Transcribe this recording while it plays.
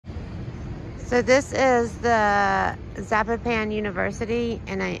So this is the Zapopan University,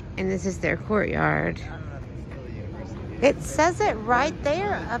 and this is their courtyard. It says it right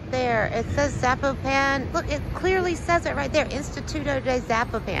there, up there. It says Zapopan. Look, it clearly says it right there. Instituto de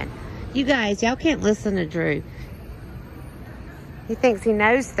Zapopan. You guys, y'all can't listen to Drew. He thinks he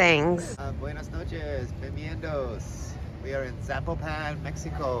knows things. Buenas noches, bienvenidos. We are in Zapopan,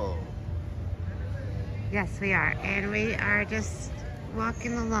 Mexico. Yes, we are. And we are just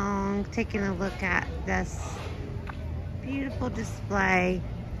walking along, taking a look at this beautiful display.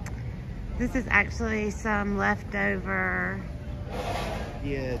 This is actually some leftover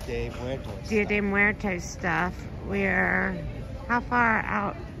Dia de Muertos stuff. How far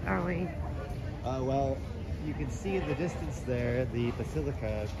out are we? Well, you can see in the distance there the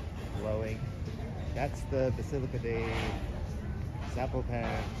basilica glowing. That's the Basilica de Zapopan.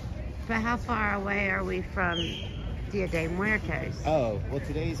 But how far away are we from Dia de Muertos? Oh, well,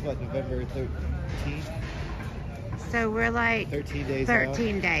 today's what, November 13th? So we're like 13 days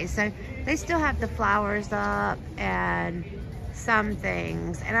 13 out. days. So they still have the flowers up and some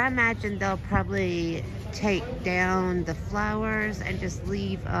things. And I imagine they'll probably take down the flowers and just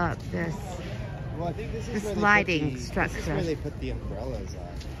leave up this, well, I think this is where lighting structure. This is where they put the umbrellas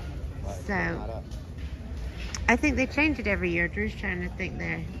up. So I think they change it every year. Drew's trying to think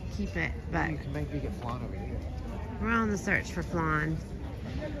they keep it, but you can maybe get flan over here. we're on the search for flan.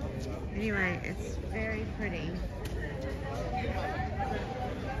 Anyway, it's very pretty.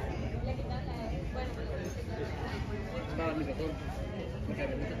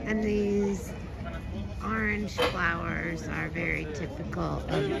 And these orange flowers are very typical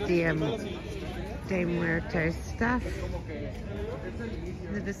of Dia de Muertos stuff.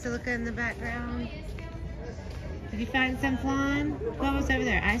 The basilica in the background. Did you find some flan? What was over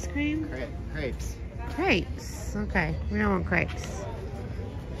there? Ice cream? Crepes. Crepes. Okay, we don't want crepes.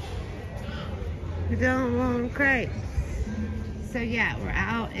 We don't want crepes. So yeah, we're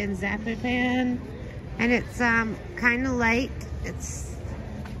out in Zapopan, and it's kind of late. It's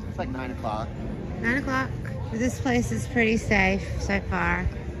like 9 o'clock. 9 o'clock. This place is pretty safe so far.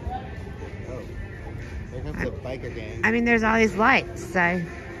 Oh, there comes a biker gang. I mean, there's all these lights, so.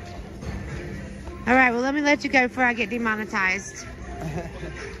 All right, well, let me let you go before I get demonetized.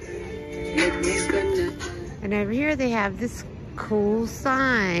 And over here they have this cool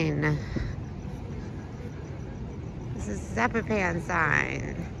sign. This is Zapopan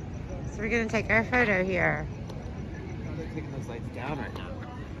sign. So we're gonna take our photo here. They're taking those lights down right now.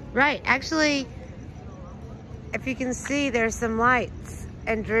 Right, actually, if you can see, there's some lights.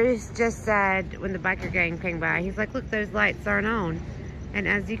 And Drew just said when the biker gang came by, he's like, look, those lights aren't on. And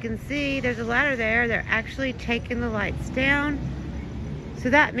as you can see, there's a ladder there. They're actually taking the lights down. So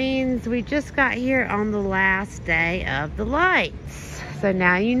that means we just got here on the last day of the lights. So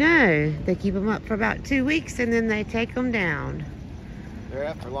now you know. They keep them up for about 2 weeks and then they take them down. They're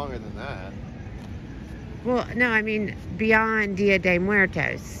up for longer than that. Well, no, I mean beyond Dia de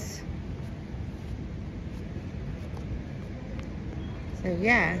Muertos. So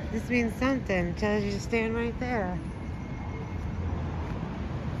yeah, this means something. Tells you to stand right there.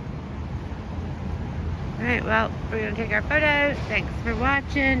 Alright, well, we're going to take our photo. Thanks for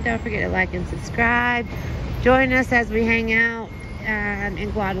watching. Don't forget to like and subscribe. Join us as we hang out in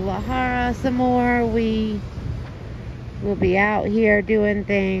Guadalajara some more. We will be out here doing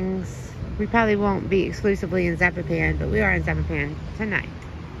things. We probably won't be exclusively in Zapopan, but we are in Zapopan tonight.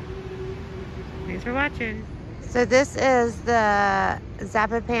 Thanks for watching. So this is the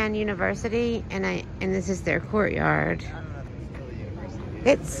Zapopan University, and this is their courtyard.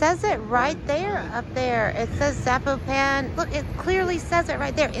 It says it right there, up there. It says Zapopan. Look, it clearly says it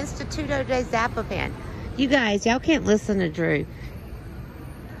right there. Instituto de Zapopan. You guys, y'all can't listen to Drew.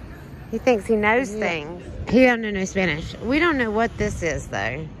 He thinks he knows things. He don't know no Spanish. We don't know what this is,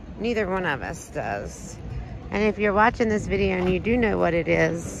 though. Neither one of us does. And if you're watching this video and you do know what it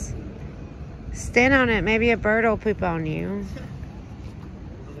is, stand on it. Maybe a bird will poop on you.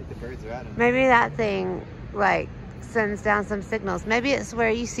 I think the birds are out of it. Maybe that thing, like, sends down some signals. Maybe it's where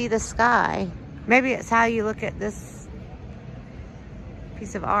you see the sky. Maybe it's how you look at this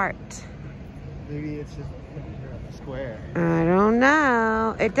piece of art. Maybe it's just looking here at the square. I don't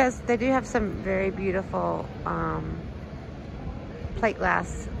know. It does. They do have some very beautiful plate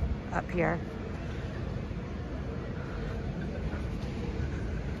glass up here.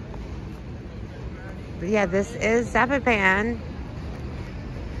 But yeah, this is Zapopan.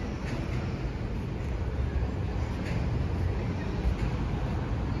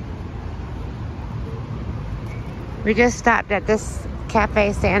 We just stopped at this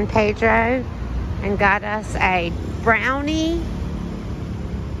Cafe San Pedro and got us a brownie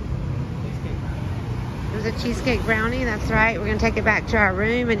was a cheesecake brownie. That's right. We're going to take it back to our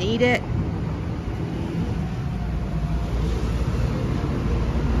room and eat it.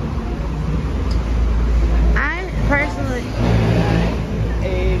 I personally...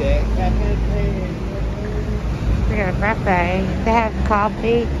 Ate it. We got a buffet. They have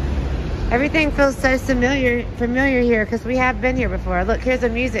coffee. Everything feels so familiar here because we have been here before. Look, here's a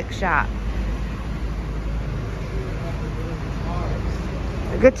music shop.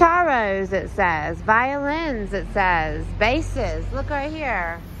 Guitaros, it says. Violins, it says. Basses. Look right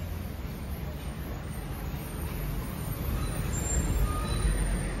here.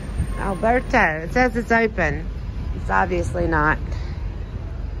 Alberto. It says it's open. It's obviously not.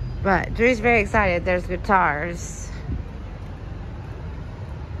 But Drew's very excited. There's guitars.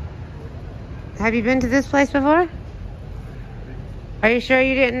 Have you been to this place before? Are you sure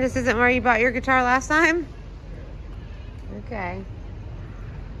you didn't? This isn't where you bought your guitar last time? Okay.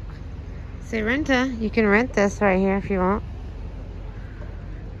 See, Renta. You can rent this right here if you want.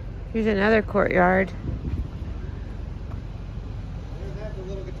 Here's another courtyard.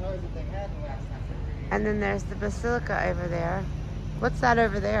 And then there's the basilica over there. What's that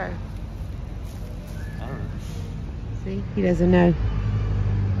over there? I don't know. See, he doesn't know.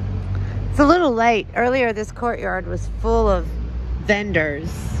 It's a little late. Earlier, this courtyard was full of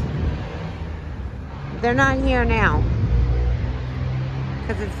vendors. They're not here now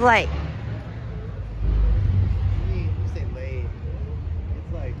because it's late. You say late.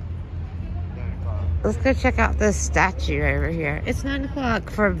 It's like 9 o'clock. Let's go check out this statue over here. It's 9 o'clock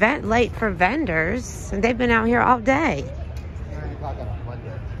for late for vendors, and they've been out here all day. 9 o'clock on a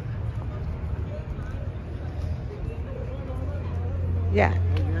Monday. Yeah.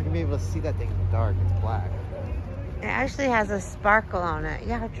 You're not gonna be able to see that thing in the dark. It's black. It actually has a sparkle on it.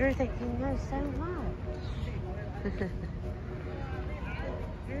 Yeah, Drew thinks he knows so much.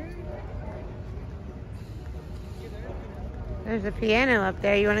 There's a piano up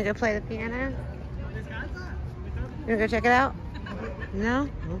there. You want to go play the piano? You want to go check it out? No?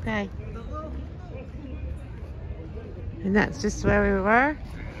 Okay. And that's just where we were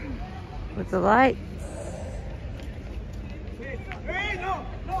with the lights.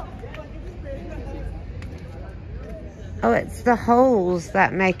 Oh, it's the holes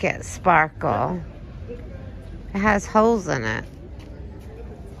that make it sparkle. It has holes in it.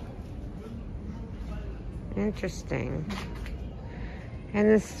 Interesting.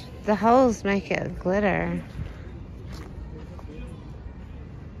 And the holes make it glitter.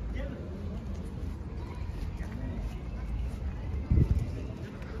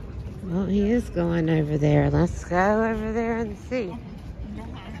 Well, he is going over there. Let's go over there and see.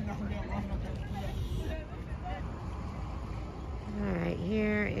 Alright,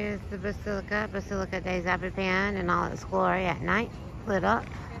 here is the Basilica de Zapopan in all its glory at night, lit up.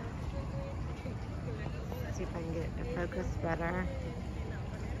 Let's see if I can get it to focus better.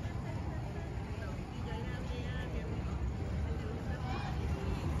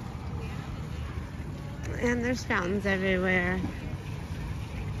 And there's fountains everywhere.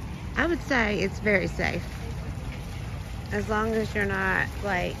 I would say it's very safe. As long as you're not,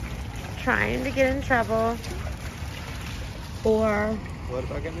 like, trying to get in trouble. Or... What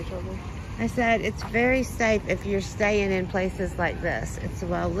about getting in trouble? I said it's very safe if you're staying in places like this. It's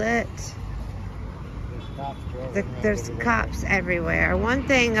well lit. There's cops everywhere. One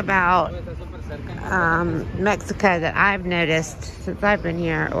thing about Mexico that I've noticed since I've been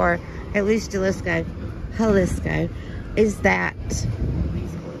here, or at least Jalisco, is that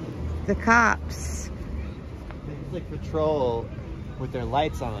the cops like patrol with their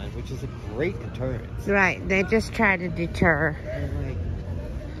lights on, which is a great deterrent. Right, they just try to deter. And like,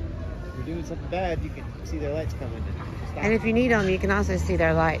 if you're doing something bad, you can see their lights coming. And if you need them, you can also see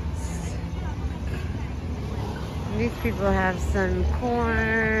their lights. And these people have some corn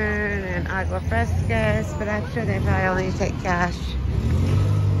and agua frescas, but I'm sure they probably only take cash.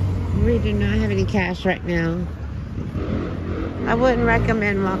 We do not have any cash right now. I wouldn't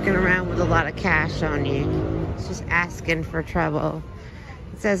recommend walking around with a lot of cash on you. It's just asking for trouble.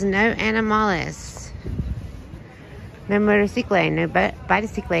 It says no animales, no motorcycle, no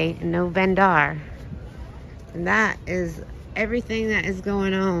bicycle, no vendar. And that is everything that is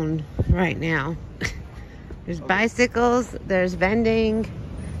going on right now. There's bicycles, there's vending,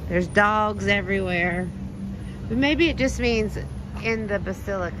 there's dogs everywhere. But maybe it just means in the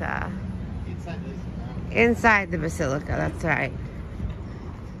basilica. Inside the basilica, that's right.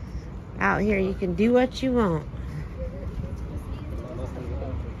 Out here you can do what you want.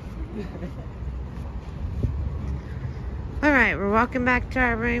 Alright, we're walking back to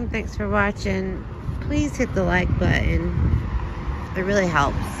our room. Thanks for watching. Please hit the like button. It really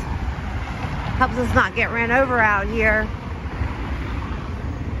helps. Helps us not get ran over out here.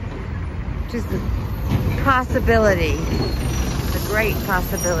 Just a possibility. A great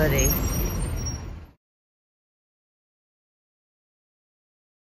possibility.